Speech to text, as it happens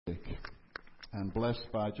and blessed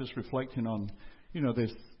by just reflecting on,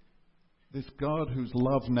 this God whose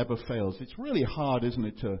love never fails. It's really hard, isn't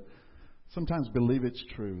it, to sometimes believe it's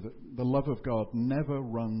true, that the love of God never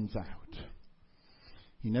runs out.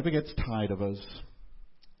 He never gets tired of us.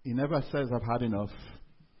 He never says, I've had enough.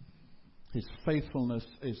 His faithfulness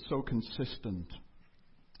is so consistent,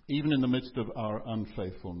 even in the midst of our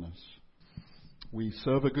unfaithfulness. We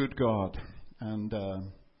serve a good God, and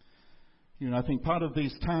I think part of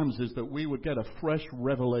these times is that we would get a fresh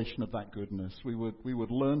revelation of that goodness. We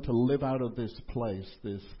would learn to live out of this place,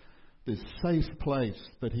 this safe place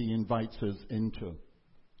that He invites us into.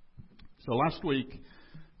 So last week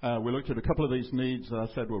we looked at a couple of these needs that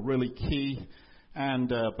I said were really key,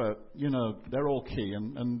 but they're all key,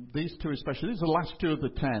 and these two especially. These are the last two of the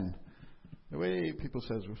 10. The way people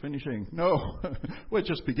says we're finishing. No, we're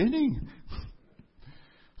just beginning.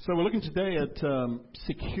 So we're looking today at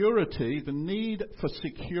security, the need for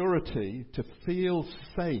security, to feel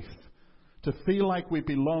safe, to feel like we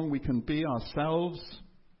belong, we can be ourselves,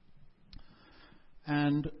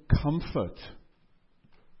 and comfort.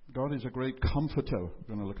 God is a great comforter. We're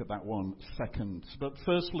going to look at that one second. But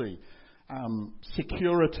firstly,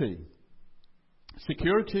 security.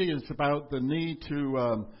 Security is about the need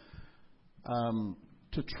to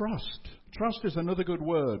trust. Trust is another good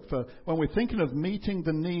word for when we're thinking of meeting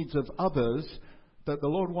the needs of others, that the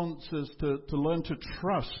Lord wants us to learn to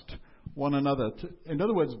trust one another. In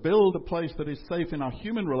other words, build a place that is safe in our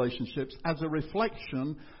human relationships as a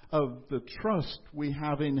reflection of the trust we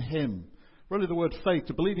have in Him. Really, the word faith,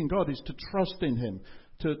 to believe in God, is to trust in Him,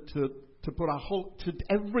 to put our whole,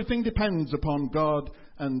 everything depends upon God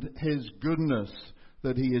and His goodness,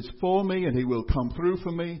 that He is for me and He will come through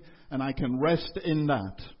for me, and I can rest in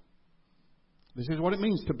that. This is what it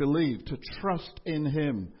means to believe, to trust in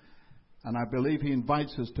Him. And I believe He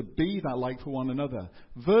invites us to be that light for one another,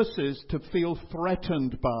 versus to feel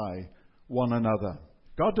threatened by one another.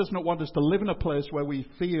 God does not want us to live in a place where we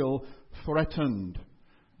feel threatened.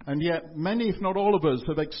 And yet, many, if not all of us,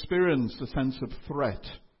 have experienced a sense of threat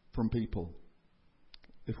from people,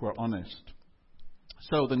 if we're honest.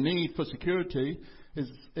 So the need for security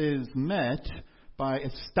is met by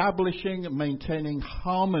establishing and maintaining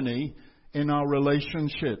harmony in our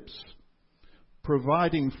relationships,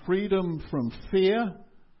 providing freedom from fear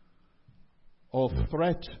or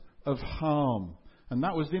threat of harm. And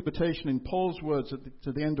that was the invitation in Paul's words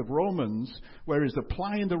to the end of Romans, where he's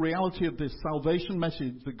applying the reality of this salvation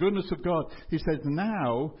message, the goodness of God. He says,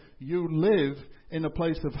 now you live in a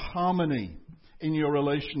place of harmony in your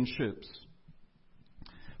relationships.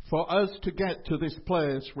 For us to get to this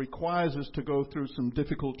place requires us to go through some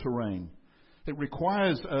difficult terrain. It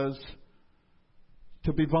requires us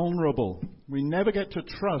to be vulnerable. We never get to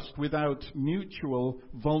trust without mutual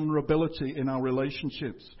vulnerability in our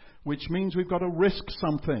relationships, which means we've got to risk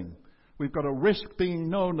something. We've got to risk being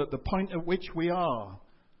known at the point at which we are,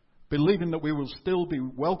 believing that we will still be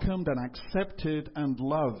welcomed and accepted and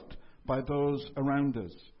loved by those around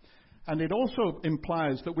us. And it also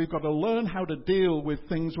implies that we've got to learn how to deal with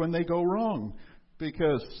things when they go wrong,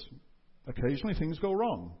 because occasionally things go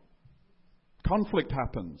wrong. Conflict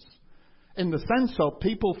happens. In the sense of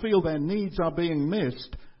people feel their needs are being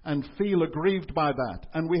missed and feel aggrieved by that.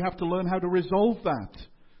 And we have to learn how to resolve that,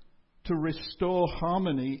 to restore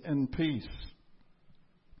harmony and peace.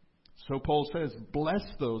 So Paul says, bless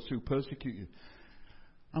those who persecute you.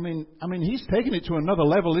 I mean, he's taking it to another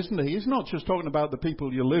level, isn't he? He's not just talking about the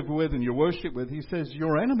people you live with and you worship with. He says,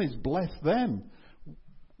 your enemies, bless them.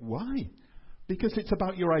 Why? Because it's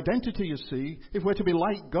about your identity, you see. If we're to be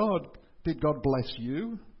like God, did God bless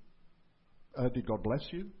you? Did God bless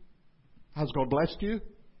you? Has God blessed you?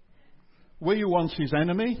 Were you once His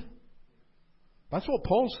enemy? That's what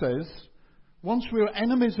Paul says. Once we were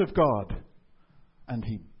enemies of God, and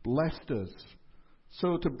He blessed us.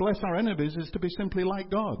 So to bless our enemies is to be simply like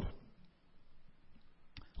God.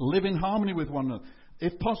 Live in harmony with one another.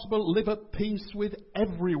 If possible, live at peace with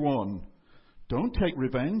everyone. Don't take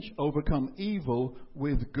revenge. Overcome evil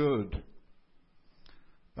with good.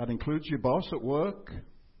 That includes your boss at work.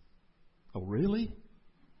 Oh, really?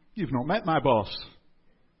 You've not met my boss.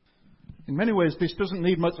 In many ways, this doesn't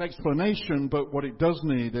need much explanation, but what it does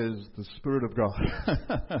need is the Spirit of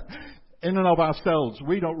God. In and of ourselves,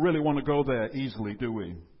 we don't really want to go there easily, do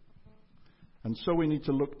we? And so we need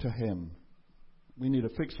to look to Him. We need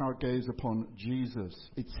to fix our gaze upon Jesus.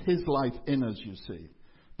 It's His life in us, you see.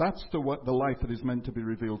 That's the life that is meant to be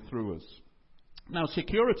revealed through us. Now,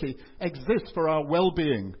 security exists for our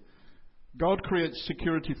well-being. God creates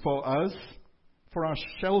security for us, for our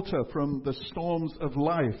shelter from the storms of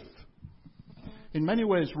life. In many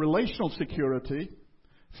ways, relational security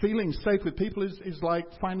Feeling safe with people is like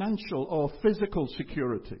financial or physical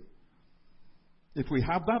security. If we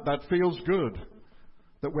have that, that feels good.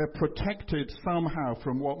 That we're protected somehow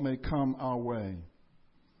from what may come our way.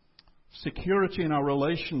 Security in our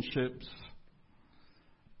relationships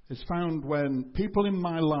is found when people in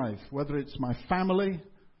my life, whether it's my family,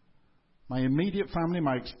 my immediate family,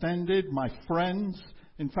 my extended, my friends,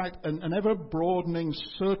 in fact, an ever-broadening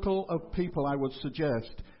circle of people, I would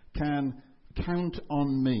suggest, can count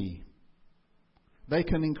on me. They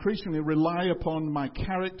can increasingly rely upon my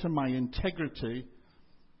character, my integrity,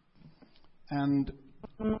 and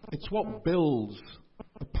it's what builds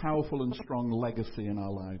a powerful and strong legacy in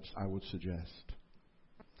our lives, I would suggest.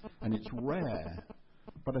 And it's rare,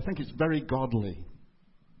 but I think it's very godly.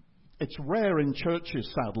 It's rare in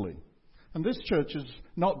churches, sadly. And this church has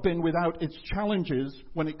not been without its challenges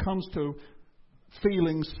when it comes to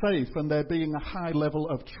feeling safe and there being a high level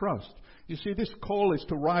of trust. You see, this call is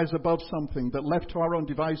to rise above something that, left to our own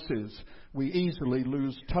devices, we easily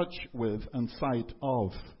lose touch with and sight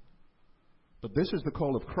of. But this is the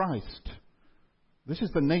call of Christ. This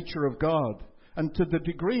is the nature of God. And to the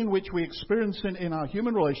degree in which we experience it in our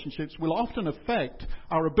human relationships will often affect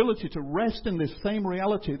our ability to rest in this same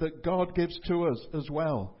reality that God gives to us as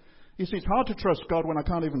well. You see, it's hard to trust God when I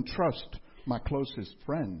can't even trust my closest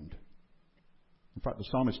friend. In fact, the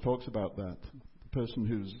psalmist talks about that. The person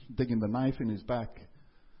who's digging the knife in his back,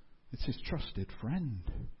 it's his trusted friend.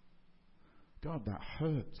 God, that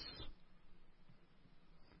hurts.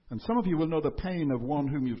 And some of you will know the pain of one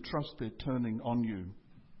whom you've trusted turning on you.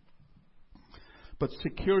 But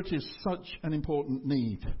security is such an important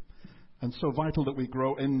need, and so vital that we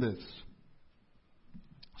grow in this.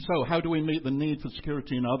 So, how do we meet the need for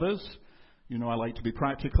security in others? You know I like to be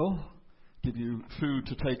practical, give you food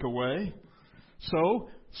to take away. So,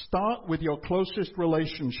 start with your closest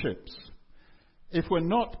relationships. If we're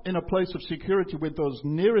not in a place of security with those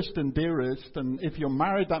nearest and dearest, and if you're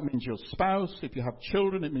married, that means your spouse. If you have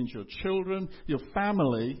children, it means your children, your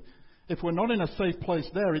family. If we're not in a safe place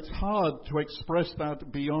there, it's hard to express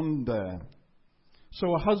that beyond there.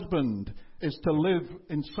 So a husband is to live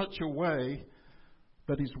in such a way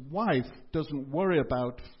that his wife doesn't worry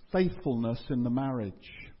about faithfulness in the marriage.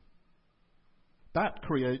 That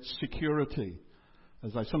creates security.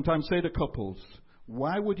 As I sometimes say to couples,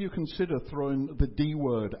 why would you consider throwing the D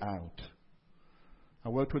word out? I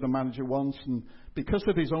worked with a manager once, and because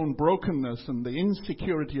of his own brokenness and the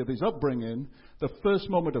insecurity of his upbringing, the first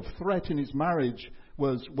moment of threat in his marriage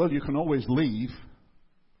was, well, you can always leave,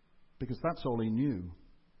 because that's all he knew.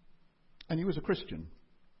 And he was a Christian.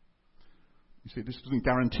 You see, this doesn't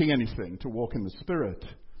guarantee anything to walk in the Spirit.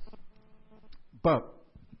 But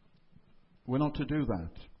we're not to do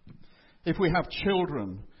that. If we have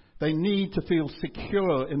children, they need to feel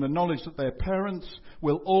secure in the knowledge that their parents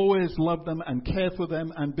will always love them and care for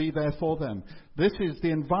them and be there for them. This is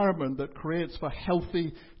the environment that creates for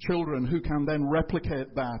healthy children who can then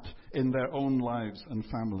replicate that in their own lives and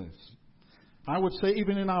families. I would say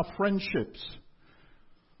even in our friendships,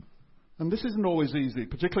 and this isn't always easy,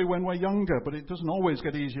 particularly when we're younger, but it doesn't always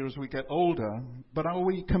get easier as we get older. But are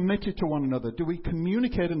we committed to one another? Do we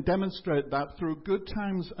communicate and demonstrate that through good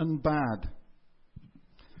times and bad?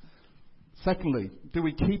 Secondly, do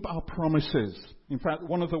we keep our promises? In fact,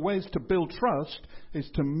 one of the ways to build trust is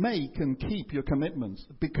to make and keep your commitments.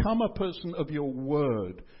 Become a person of your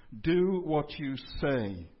word. Do what you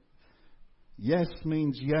say. Yes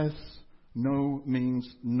means yes, no means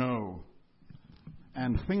no.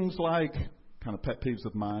 And things like, kind of pet peeves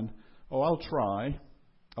of mine, oh, I'll try,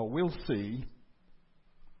 oh, we'll see.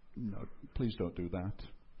 No, please don't do that.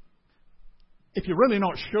 If you're really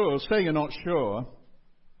not sure, say you're not sure.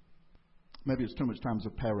 Maybe it's too much time as a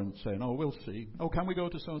parent saying, oh, we'll see. Oh, can we go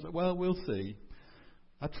to so-and-so? Well, we'll see.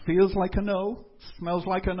 That feels like a no, smells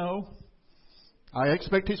like a no. I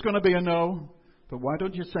expect it's going to be a no, but why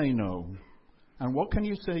don't you say no? And what can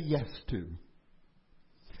you say yes to?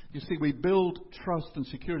 You see, we build trust and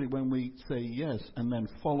security when we say yes and then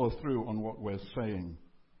follow through on what we're saying.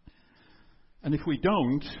 And if we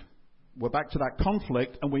don't, we're back to that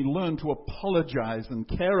conflict, and we learn to apologize and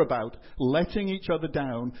care about letting each other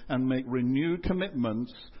down and make renewed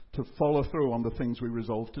commitments to follow through on the things we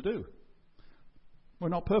resolve to do. We're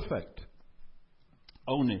not perfect.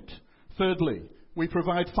 Own it. Thirdly, we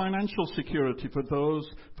provide financial security for those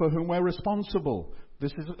for whom we're responsible.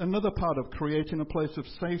 This is another part of creating a place of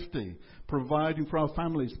safety, providing for our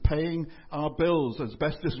families, paying our bills as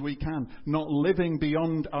best as we can, not living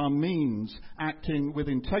beyond our means, acting with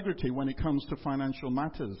integrity when it comes to financial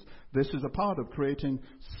matters. This is a part of creating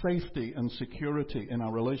safety and security in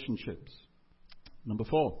our relationships. Number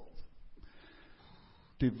 4,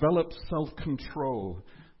 Develop self-control.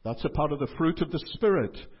 That's a part of the fruit of the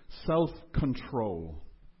Spirit, self-control.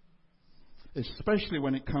 Especially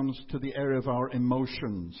when it comes to the area of our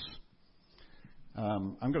emotions.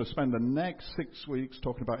 I'm going to spend the next 6 weeks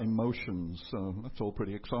talking about emotions, so that's all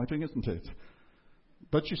pretty exciting, isn't it?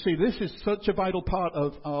 But you see, this is such a vital part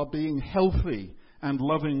of our being healthy and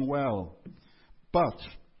loving well. But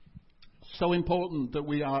so important that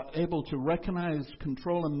we are able to recognize,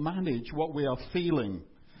 control, and manage what we are feeling.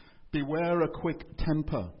 Beware a quick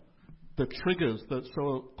temper, the triggers that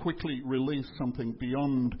so quickly release something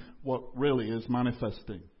beyond what really is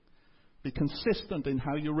manifesting. Be consistent in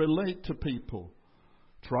how you relate to people.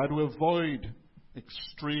 Try to avoid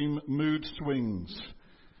extreme mood swings.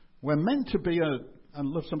 We're meant to be I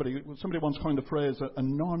love somebody once coined the phrase, a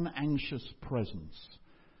non-anxious presence.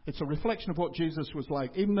 It's a reflection of what Jesus was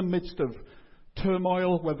like. Even in the midst of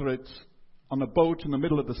turmoil, whether it's on a boat in the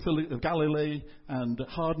middle of the Sea of Galilee and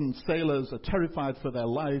hardened sailors are terrified for their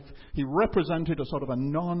life, he represented a sort of a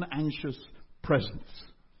non-anxious presence.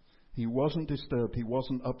 He wasn't disturbed. He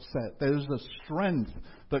wasn't upset. There's a strength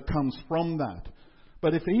that comes from that.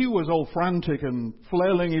 But if he was all frantic and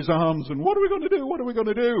flailing his arms and what are we going to do? What are we going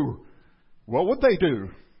to do? What would they do?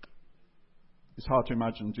 It's hard to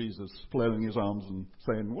imagine Jesus flailing his arms and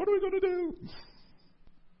saying, what are we going to do?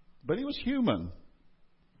 But he was human.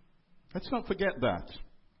 Let's not forget that.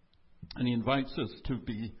 And he invites us to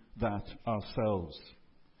be that ourselves.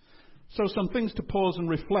 So some things to pause and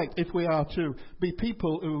reflect if we are to be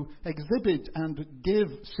people who exhibit and give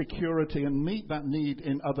security and meet that need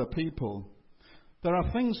in other people. There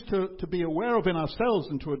are things to be aware of in ourselves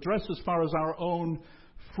and to address as far as our own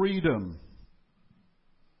freedom.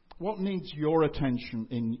 What needs your attention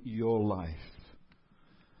in your life?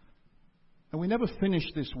 And we never finish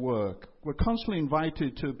this work. We're constantly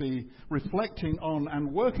invited to be reflecting on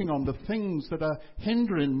and working on the things that are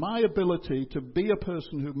hindering my ability to be a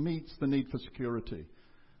person who meets the need for security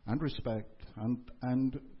and respect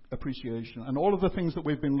and appreciation and all of the things that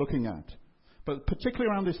we've been looking at. But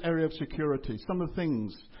particularly around this area of security, some of the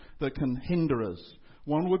things that can hinder us.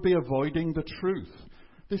 One would be avoiding the truth.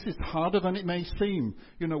 This is harder than it may seem.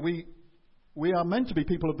 You know, we are meant to be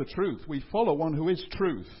people of the truth. We follow one who is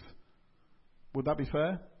truth. Would that be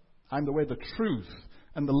fair? I'm the way, the truth,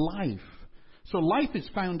 and the life. So life is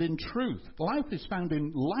found in truth. Life is found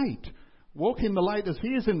in light. Walk in the light as he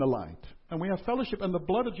is in the light. And we have fellowship, and the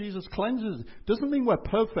blood of Jesus cleanses. Doesn't mean we're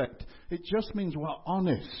perfect. It just means we're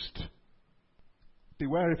honest.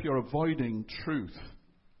 Beware if you're avoiding truth.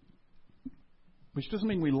 Which doesn't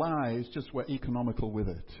mean we lie, it's just we're economical with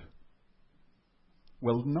it.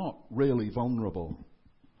 We're not really vulnerable.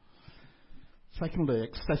 Secondly,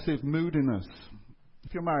 excessive moodiness.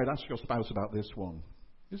 If you're married, ask your spouse about this one.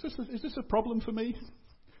 Is this a problem for me?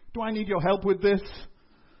 Do I need your help with this?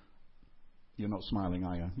 You're not smiling,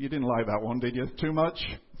 are you? You didn't like that one, did you? Too much?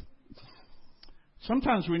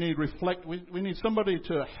 Sometimes we need somebody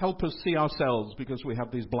to help us see ourselves because we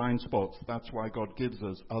have these blind spots. That's why God gives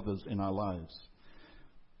us others in our lives.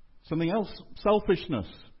 Something else, selfishness.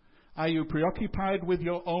 Are you preoccupied with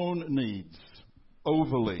your own needs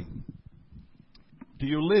overly? Do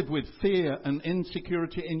you live with fear and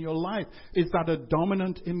insecurity in your life? Is that a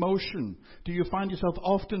dominant emotion? Do you find yourself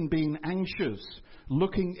often being anxious,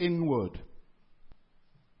 looking inward?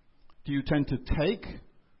 Do you tend to take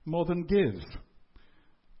more than give?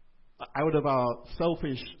 Out of our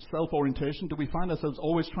selfish self-orientation, do we find ourselves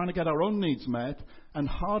always trying to get our own needs met and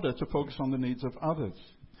harder to focus on the needs of others?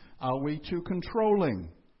 Are we too controlling?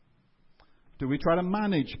 Do we try to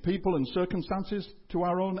manage people and circumstances to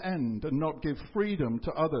our own end and not give freedom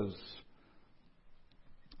to others?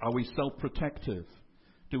 Are we self-protective?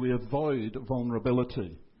 Do we avoid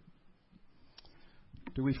vulnerability?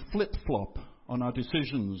 Do we flip-flop on our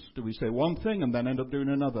decisions? Do we say one thing and then end up doing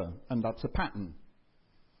another? And that's a pattern.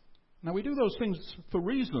 Now, we do those things for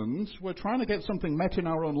reasons. We're trying to get something met in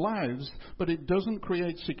our own lives, but it doesn't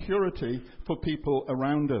create security for people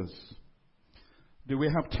around us. Do we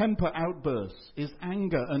have temper outbursts? Is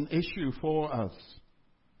anger an issue for us?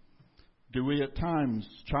 Do we at times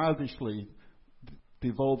childishly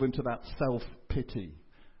devolve into that self-pity?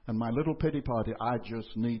 And my little pity party, I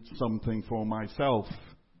just need something for myself.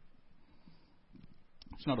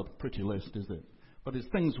 It's not a pretty list, is it? But it's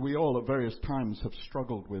things we all at various times have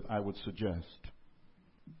struggled with, I would suggest.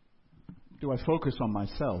 Do I focus on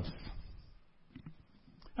myself?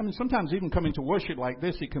 I mean, sometimes even coming to worship like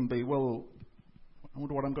this, it can be, well, I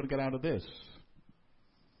wonder what I'm going to get out of this.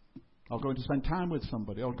 I'll go in to spend time with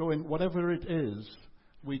somebody. I'll go in, whatever it is,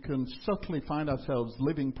 we can subtly find ourselves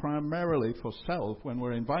living primarily for self when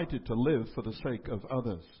we're invited to live for the sake of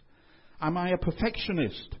others. Am I a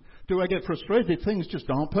perfectionist? Do I get frustrated? Things just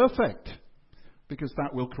aren't perfect. Because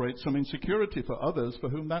that will create some insecurity for others for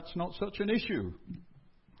whom that's not such an issue.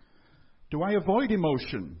 Do I avoid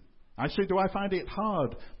emotion? Actually, do I find it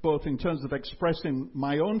hard, both in terms of expressing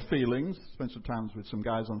my own feelings? Spent some time with some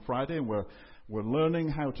guys on Friday, and we're learning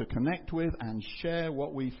how to connect with and share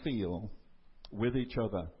what we feel with each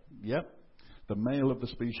other. Yep, the male of the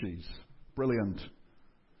species. Brilliant.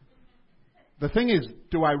 The thing is,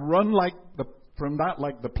 do I run from that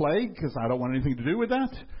like the plague, because I don't want anything to do with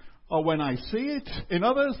that? Or when I see it in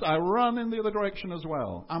others, I run in the other direction as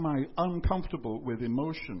well? Am I uncomfortable with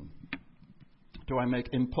emotion? Do I make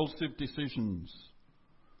impulsive decisions?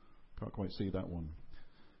 Can't quite see that one.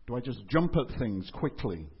 Do I just jump at things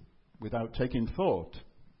quickly without taking thought?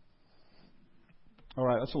 All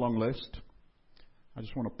right, that's a long list. I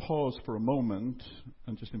just want to pause for a moment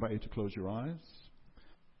and just invite you to close your eyes.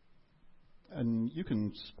 And you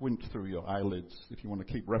can squint through your eyelids if you want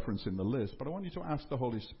to keep referencing the list, but I want you to ask the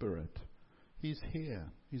Holy Spirit. He's here.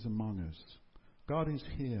 He's among us. God is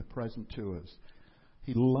here, present to us.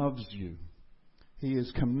 He loves you. He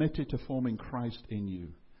is committed to forming Christ in you.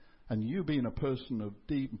 And you being a person of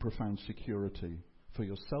deep and profound security for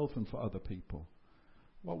yourself and for other people.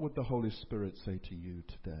 What would the Holy Spirit say to you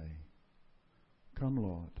today? Come,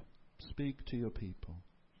 Lord, speak to your people.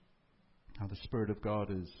 Now the Spirit of God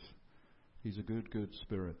He's a good, good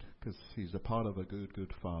Spirit, because He's a part of a good,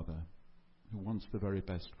 good Father who wants the very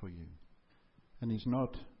best for you. And He's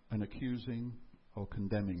not an accusing or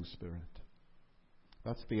condemning Spirit.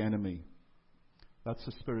 That's the enemy. That's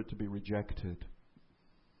the Spirit to be rejected.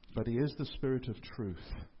 But He is the Spirit of truth,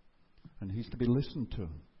 and He's to be listened to.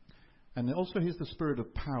 And also He's the Spirit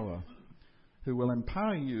of power, who will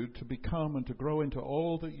empower you to become and to grow into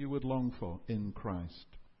all that you would long for in Christ.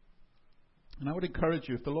 And I would encourage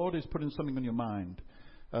you, if the Lord is putting something on your mind,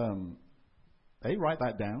 A, write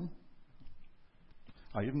that down.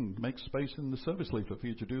 I even make space in the service leaflet for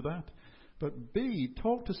you to do that. But B,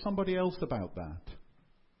 talk to somebody else about that.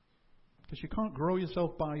 Because you can't grow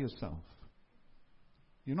yourself by yourself.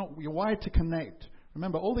 You're wired to connect.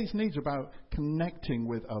 Remember, all these needs are about connecting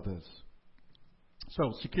with others.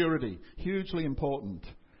 So, security, hugely important.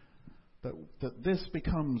 That this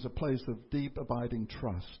becomes a place of deep, abiding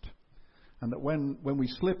trust. And that when we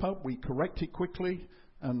slip up, we correct it quickly,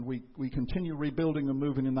 and we continue rebuilding and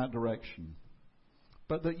moving in that direction.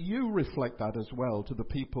 But that you reflect that as well to the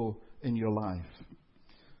people in your life.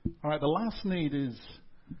 All right, the last need is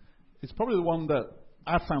probably the one that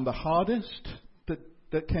I found the hardest,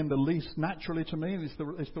 that came the least naturally to me.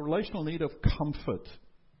 It's the relational need of comfort.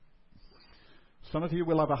 Some of you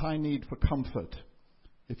will have a high need for comfort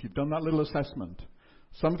if you've done that little assessment.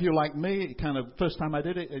 Some of you, like me, first time I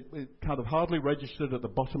did it, it kind of hardly registered at the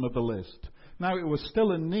bottom of the list. Now, it was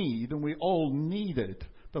still a need, and we all need it,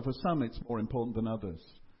 but for some it's more important than others.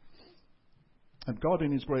 And God,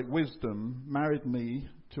 in His great wisdom, married me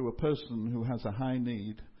to a person who has a high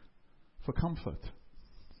need for comfort.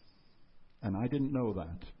 And I didn't know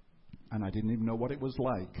that. And I didn't even know what it was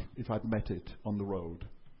like if I'd met it on the road.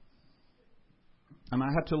 And I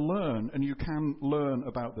had to learn, and you can learn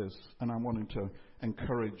about this, and I'm wanting to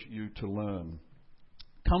encourage you to learn.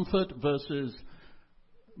 Comfort versus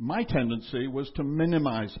my tendency was to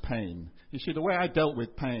minimize pain. You see, the way I dealt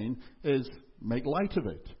with pain is make light of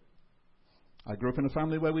it. I grew up in a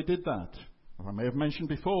family where we did that. I may have mentioned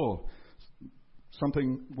before,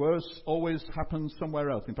 something worse always happens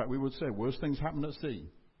somewhere else. In fact, we would say worse things happen at sea.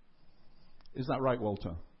 Is that right,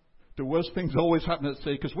 Walter? The worst things always happen at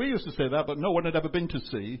sea, because we used to say that, but no one had ever been to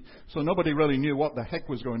sea, so nobody really knew what the heck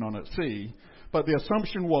was going on at sea. But the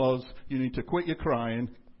assumption was you need to quit your crying,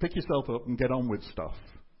 pick yourself up, and get on with stuff.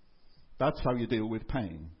 That's how you deal with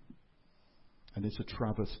pain. And it's a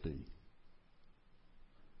travesty.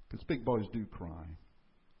 Because big boys do cry.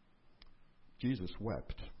 Jesus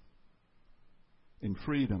wept in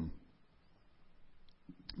freedom.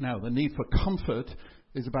 Now, the need for comfort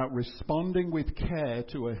is about responding with care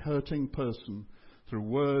to a hurting person through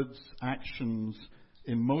words, actions,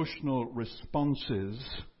 emotional responses,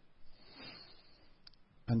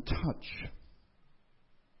 and touch.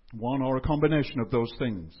 One or a combination of those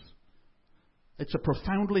things. It's a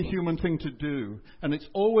profoundly human thing to do, and it's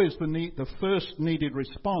always the first needed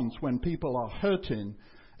response when people are hurting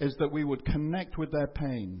is that we would connect with their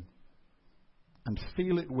pain and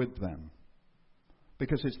feel it with them,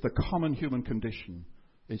 because it's the common human condition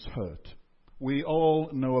is hurt. We all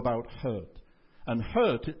know about hurt, and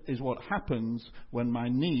hurt is what happens when my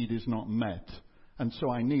need is not met, and so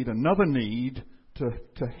I need another need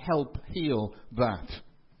to help heal that.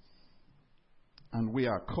 And we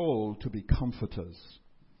are called to be comforters.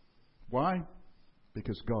 Why?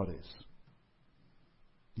 Because God is.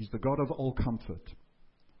 He's the God of all comfort.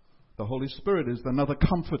 The Holy Spirit is another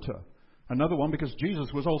comforter. Another one because Jesus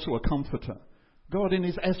was also a comforter. God in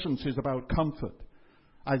his essence is about comfort.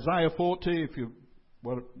 Isaiah 40,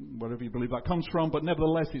 whatever you believe that comes from, but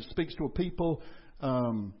nevertheless it speaks to a people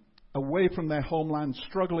away from their homeland,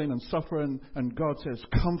 struggling and suffering, and God says,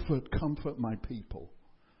 comfort my people.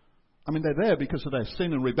 I mean, they're there because of their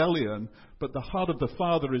sin and rebellion, but the heart of the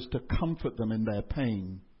Father is to comfort them in their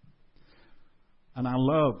pain. And I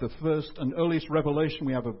love the first and earliest revelation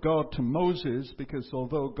we have of God to Moses, because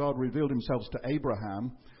although God revealed himself to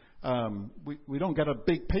Abraham, we don't get a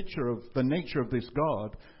big picture of the nature of this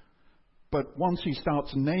God. But once he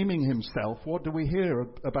starts naming himself, what do we hear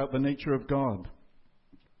about the nature of God?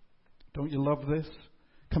 Don't you love this?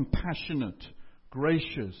 Compassionate,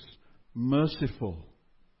 gracious, merciful.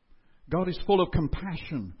 God is full of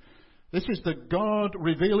compassion. This is the God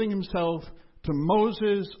revealing himself to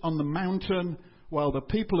Moses on the mountain while the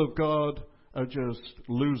people of God are just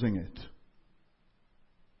losing it.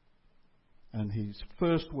 And his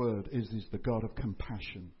first word is the God of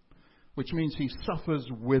compassion, which means he suffers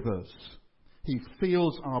with us. He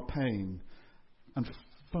feels our pain and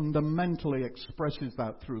fundamentally expresses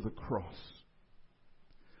that through the cross,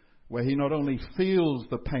 where he not only feels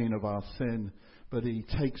the pain of our sin, but he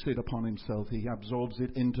takes it upon himself. He absorbs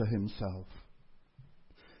it into himself.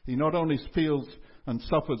 He not only feels and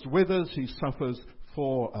suffers with us, he suffers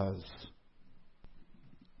for us.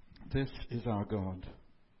 This is our God.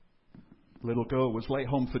 The little girl was late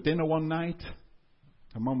home for dinner one night.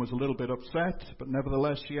 Her mum was a little bit upset, but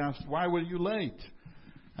nevertheless she asked, "Why were you late?"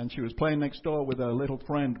 And she was playing next door with her little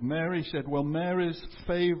friend Mary. She said, "Well, Mary's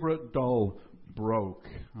favourite doll broke."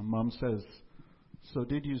 Her mum says, "So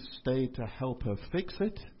did you stay to help her fix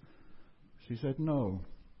it?" She said, "No,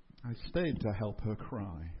 I stayed to help her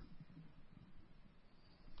cry."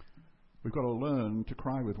 We've got to learn to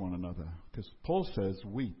cry with one another, because Paul says,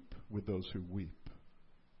 weep with those who weep.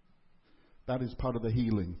 That is part of the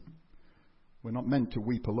healing. We're not meant to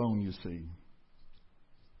weep alone, you see,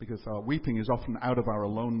 because our weeping is often out of our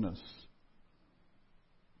aloneness.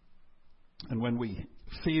 And when we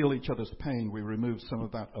feel each other's pain, we remove some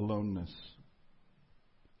of that aloneness.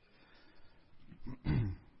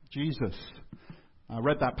 Jesus. I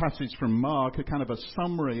read that passage from Mark, a kind of a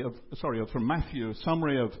summary of, from Matthew, a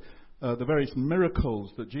summary of the various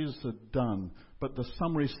miracles that Jesus had done. But the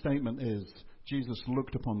summary statement is, Jesus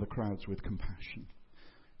looked upon the crowds with compassion.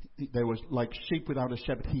 They were like sheep without a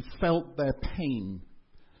shepherd. He felt their pain.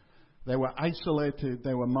 They were isolated,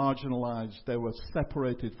 they were marginalized, they were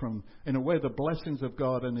separated from, in a way, the blessings of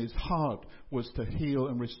God, and his heart was to heal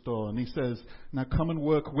and restore. And he says, now come and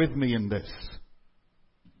work with me in this.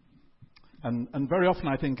 And very often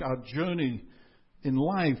I think our journey in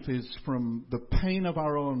life is from the pain of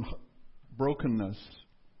our own brokenness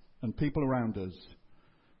and people around us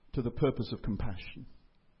to the purpose of compassion.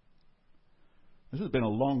 This has been a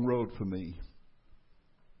long road for me.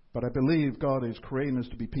 But I believe God is creating us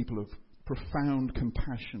to be people of profound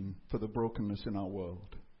compassion for the brokenness in our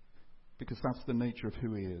world, because that's the nature of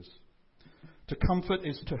who he is. To comfort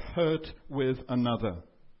is to hurt with another.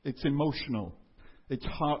 It's emotional. It's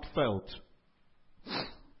heartfelt.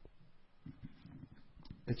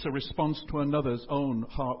 It's a response to another's own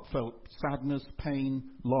heartfelt sadness, pain,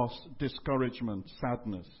 loss, discouragement,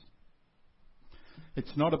 sadness.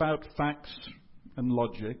 It's not about facts and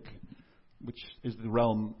logic, which is the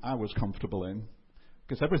realm I was comfortable in,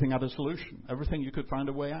 because everything had a solution. Everything you could find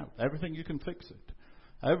a way out. Everything you can fix it.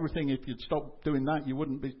 Everything, if you'd stop doing that, you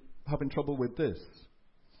wouldn't be having trouble with this.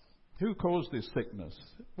 Who caused this sickness?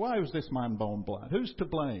 Why was this man born blind? Who's to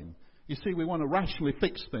blame? You see, we want to rationally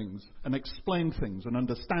fix things and explain things and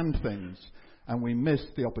understand things, and we miss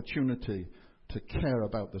the opportunity to care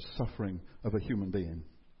about the suffering of a human being.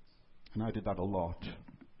 And I did that a lot,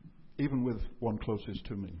 even with one closest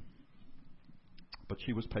to me. But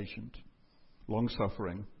she was patient,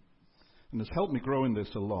 long-suffering, and has helped me grow in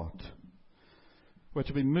this a lot. We're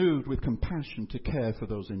to be moved with compassion to care for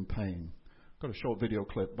those in pain. I've got a short video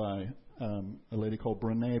clip by a lady called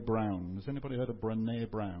Brené Brown. Has anybody heard of Brené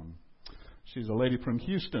Brown? She's a lady from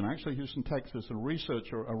Houston, actually Houston, Texas, a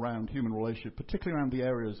researcher around human relationship, particularly around the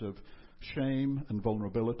areas of shame and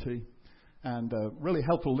vulnerability, and a really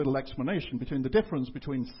helpful little explanation between the difference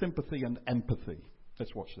between sympathy and empathy.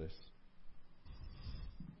 Let's watch this.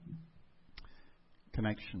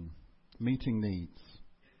 Connection, meeting needs,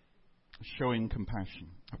 showing compassion.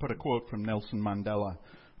 I put a quote from Nelson Mandela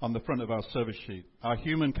on the front of our service sheet. Our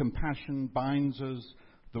human compassion binds us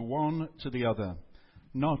the one to the other,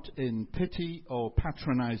 not in pity or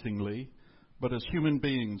patronizingly, but as human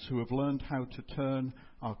beings who have learned how to turn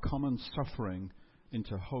our common suffering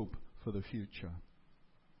into hope for the future.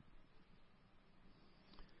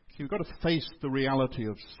 You've got to face the reality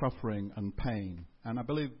of suffering and pain. And I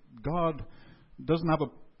believe God doesn't have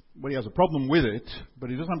he has a problem with it, but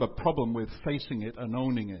he doesn't have a problem with facing it and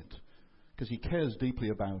owning it, because he cares deeply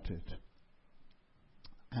about it.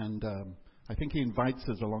 And I think he invites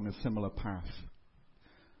us along a similar path.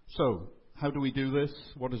 So, how do we do this?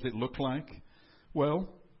 What does it look like? Well,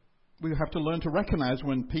 we have to learn to recognize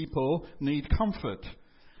when people need comfort,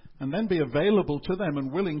 and then be available to them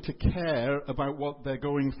and willing to care about what they're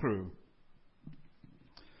going through.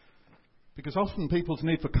 Because often people's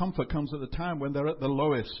need for comfort comes at the time when they're at the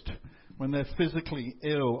lowest, when they're physically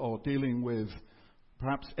ill or dealing with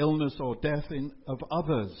perhaps illness or death of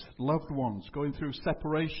others, loved ones, going through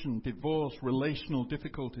separation, divorce, relational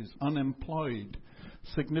difficulties, unemployed,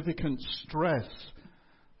 significant stress,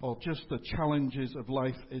 or just the challenges of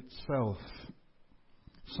life itself.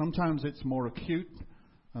 Sometimes it's more acute,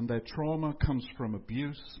 and their trauma comes from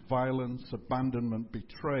abuse, violence, abandonment,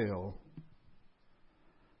 betrayal.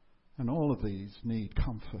 And all of these need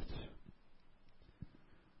comfort.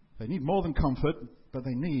 They need more than comfort, but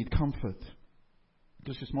they need comfort.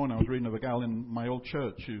 Just this morning I was reading of a gal in my old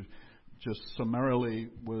church who just summarily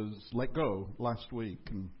was let go last week.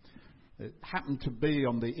 And it happened to be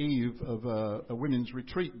on the eve of a women's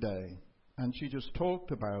retreat day. And she just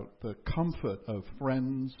talked about the comfort of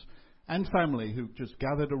friends and family who just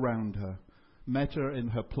gathered around her, met her in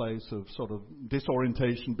her place of sort of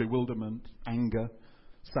disorientation, bewilderment, anger,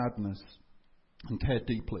 sadness, and cared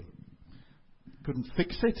deeply. Couldn't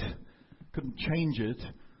fix it, couldn't change it,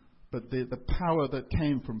 but the power that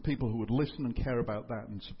came from people who would listen and care about that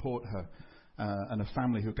and support her, and a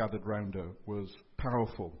family who gathered around her, was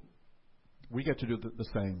powerful. We get to do the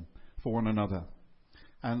same for one another.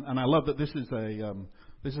 And I love that this is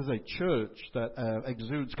a church that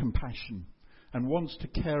exudes compassion and wants to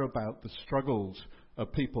care about the struggles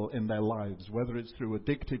of people in their lives, whether it's through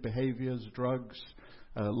addictive behaviors, drugs,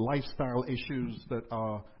 lifestyle issues that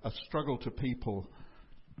are a struggle to people,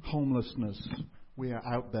 homelessness. We are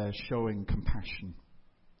out there showing compassion.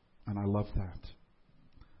 And I love that.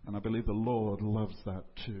 And I believe the Lord loves that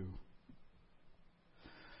too.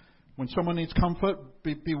 When someone needs comfort,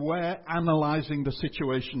 beware analyzing the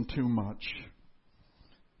situation too much,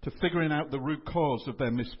 to figuring out the root cause of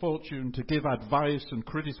their misfortune, to give advice and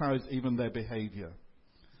criticize even their behavior.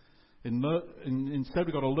 Instead,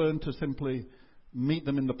 we've got to learn to simply meet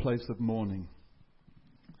them in the place of mourning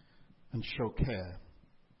and show care.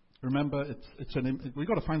 Remember, we've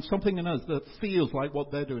got to find something in us that feels like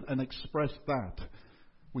what they're doing and express that.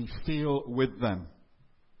 We feel with them.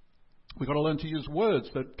 We've got to learn to use words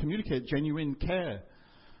that communicate genuine care.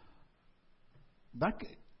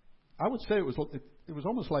 I would say it was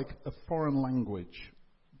almost like a foreign language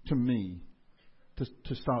to me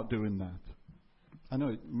to start doing that. I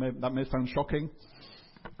know that may sound shocking,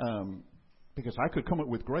 because I could come up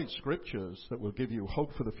with great scriptures that will give you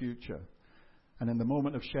hope for the future, and in the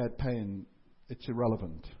moment of shared pain, it's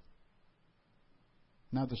irrelevant.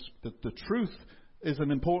 Now, the truth is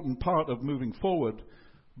an important part of moving forward,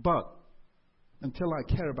 but until I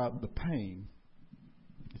care about the pain,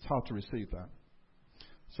 it's hard to receive that.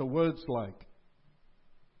 So words like,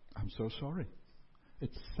 "I'm so sorry. It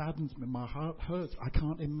saddens me. My heart hurts. I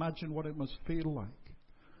can't imagine what it must feel like."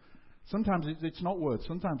 Sometimes it's not words.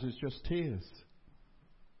 Sometimes it's just tears.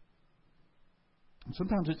 And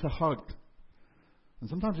sometimes it's a hug. And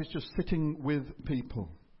sometimes it's just sitting with people.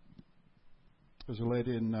 There's a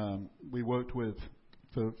lady we worked with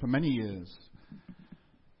for many years.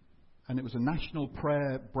 And it was a national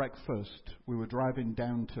prayer breakfast we were driving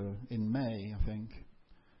down to in May, I think,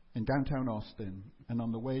 in downtown Austin. And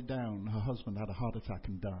on the way down, her husband had a heart attack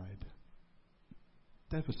and died.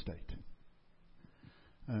 Devastating.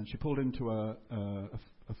 And she pulled into a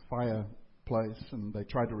fireplace, and they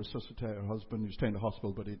tried to resuscitate her husband. He was taken to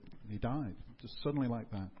hospital, but he died. Just suddenly like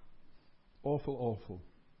that. Awful, awful.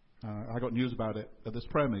 I got news about it at this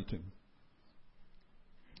prayer meeting.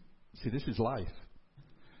 See, this is life.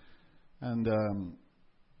 And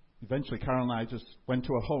eventually Carol and I just went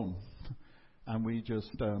to her home, and we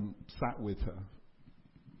just sat with her.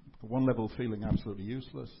 At one level feeling absolutely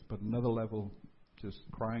useless, but another level just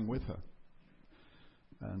crying with her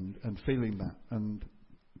and feeling that. And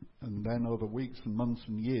then over weeks and months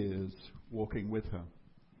and years walking with her.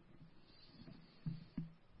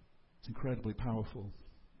 It's incredibly powerful,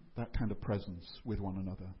 that kind of presence with one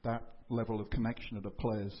another, that level of connection at a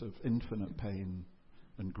place of infinite pain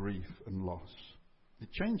and grief and loss.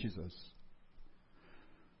 It changes us,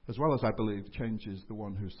 as well as, I believe, changes the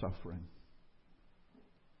one who's suffering.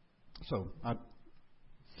 So I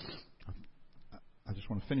just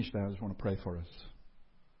want to finish there. I just want to pray for us.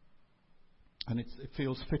 And it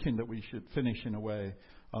feels fitting that we should finish in a way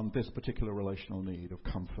on this particular relational need of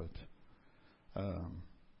comfort.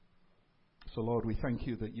 So Lord, we thank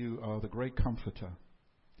you that you are the great comforter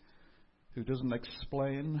who doesn't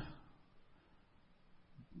explain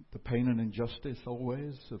the pain and injustice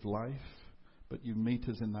always of life, but you meet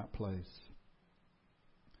us in that place.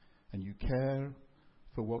 And you care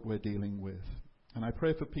for what we're dealing with. And I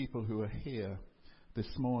pray for people who are here this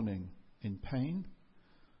morning in pain,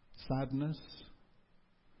 sadness,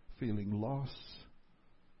 feeling loss,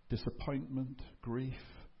 disappointment, grief.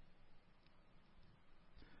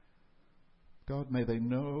 God, may they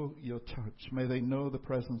know your touch. May they know the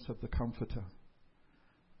presence of the Comforter.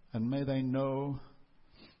 And may they know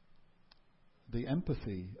the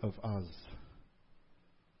empathy of us,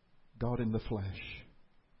 God in the flesh,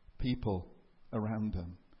 people around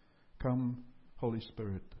them. Come, Holy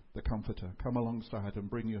Spirit, the Comforter, come alongside and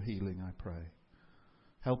bring your healing, I pray.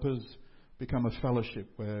 Help us become a fellowship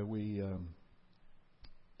where we,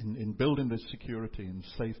 in building this security and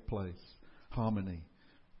safe place, harmony,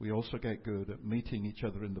 we also get good at meeting each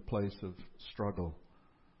other in the place of struggle.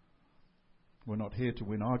 We're not here to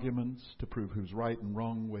win arguments, to prove who's right and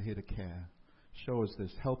wrong. We're here to care. Show us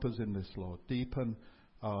this. Help us in this, Lord. Deepen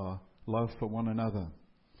our love for one another.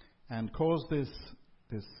 And cause this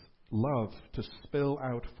love to spill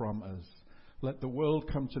out from us. Let the world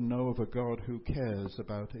come to know of a God who cares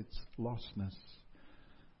about its lostness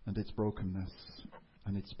and its brokenness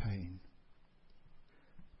and its pain.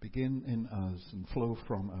 Begin in us and flow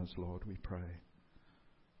from us, Lord, we pray,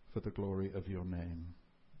 for the glory of your name.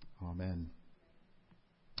 Amen.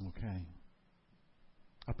 Okay.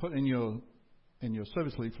 I put in your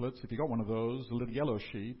service leaflets, if you got one of those, a little yellow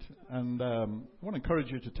sheet, and I want to encourage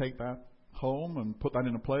you to take that home and put that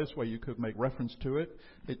in a place where you could make reference to it.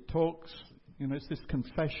 It talks, it's this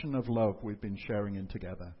confession of love we've been sharing in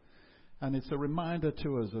together. And it's a reminder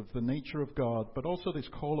to us of the nature of God, but also this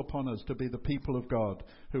call upon us to be the people of God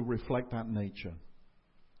who reflect that nature.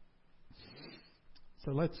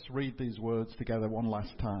 So let's read these words together one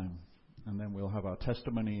last time, and then we'll have our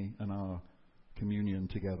testimony and our communion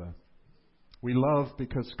together. We love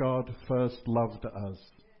because God first loved us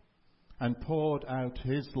and poured out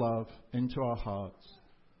his love into our hearts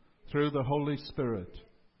through the Holy Spirit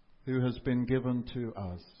who has been given to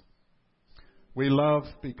us. We love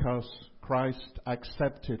because Christ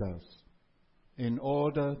accepted us in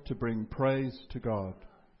order to bring praise to God.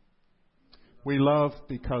 We love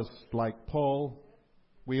because, like Paul,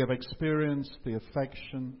 we have experienced the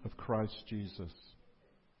affection of Christ Jesus.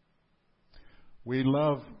 We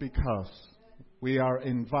love because we are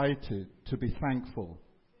invited to be thankful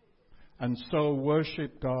and so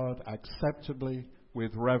worship God acceptably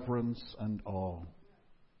with reverence and awe.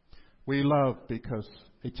 We love because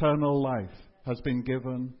eternal life has been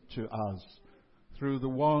given to us through the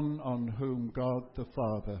one on whom God the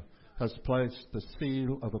Father has placed the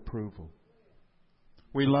seal of approval.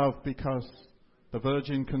 We love because the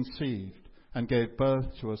Virgin conceived and gave birth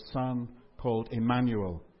to a son called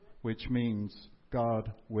Emmanuel, which means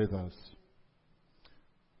God with us.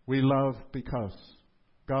 We love because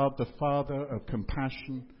God the Father of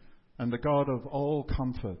compassion and the God of all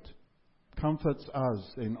comfort comforts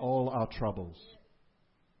us in all our troubles.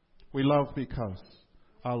 We love because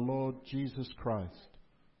our Lord Jesus Christ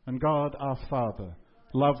and God our Father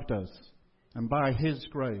loved us and by his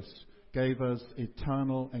grace gave us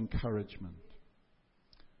eternal encouragement.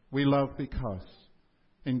 We love because,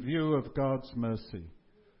 in view of God's mercy,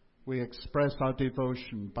 we express our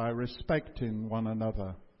devotion by respecting one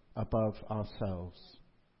another above ourselves.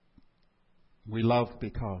 We love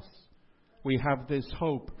because we have this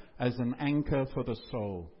hope as an anchor for the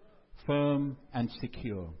soul, firm and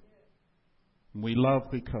secure. We love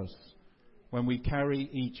because when we carry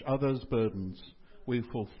each other's burdens, we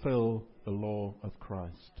fulfill the law of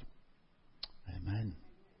Christ. Amen.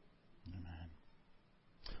 Amen.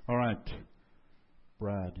 All right,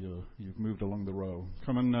 Brad, you've moved along the row.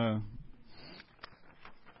 Come and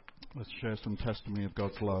let's share some testimony of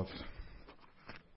God's love.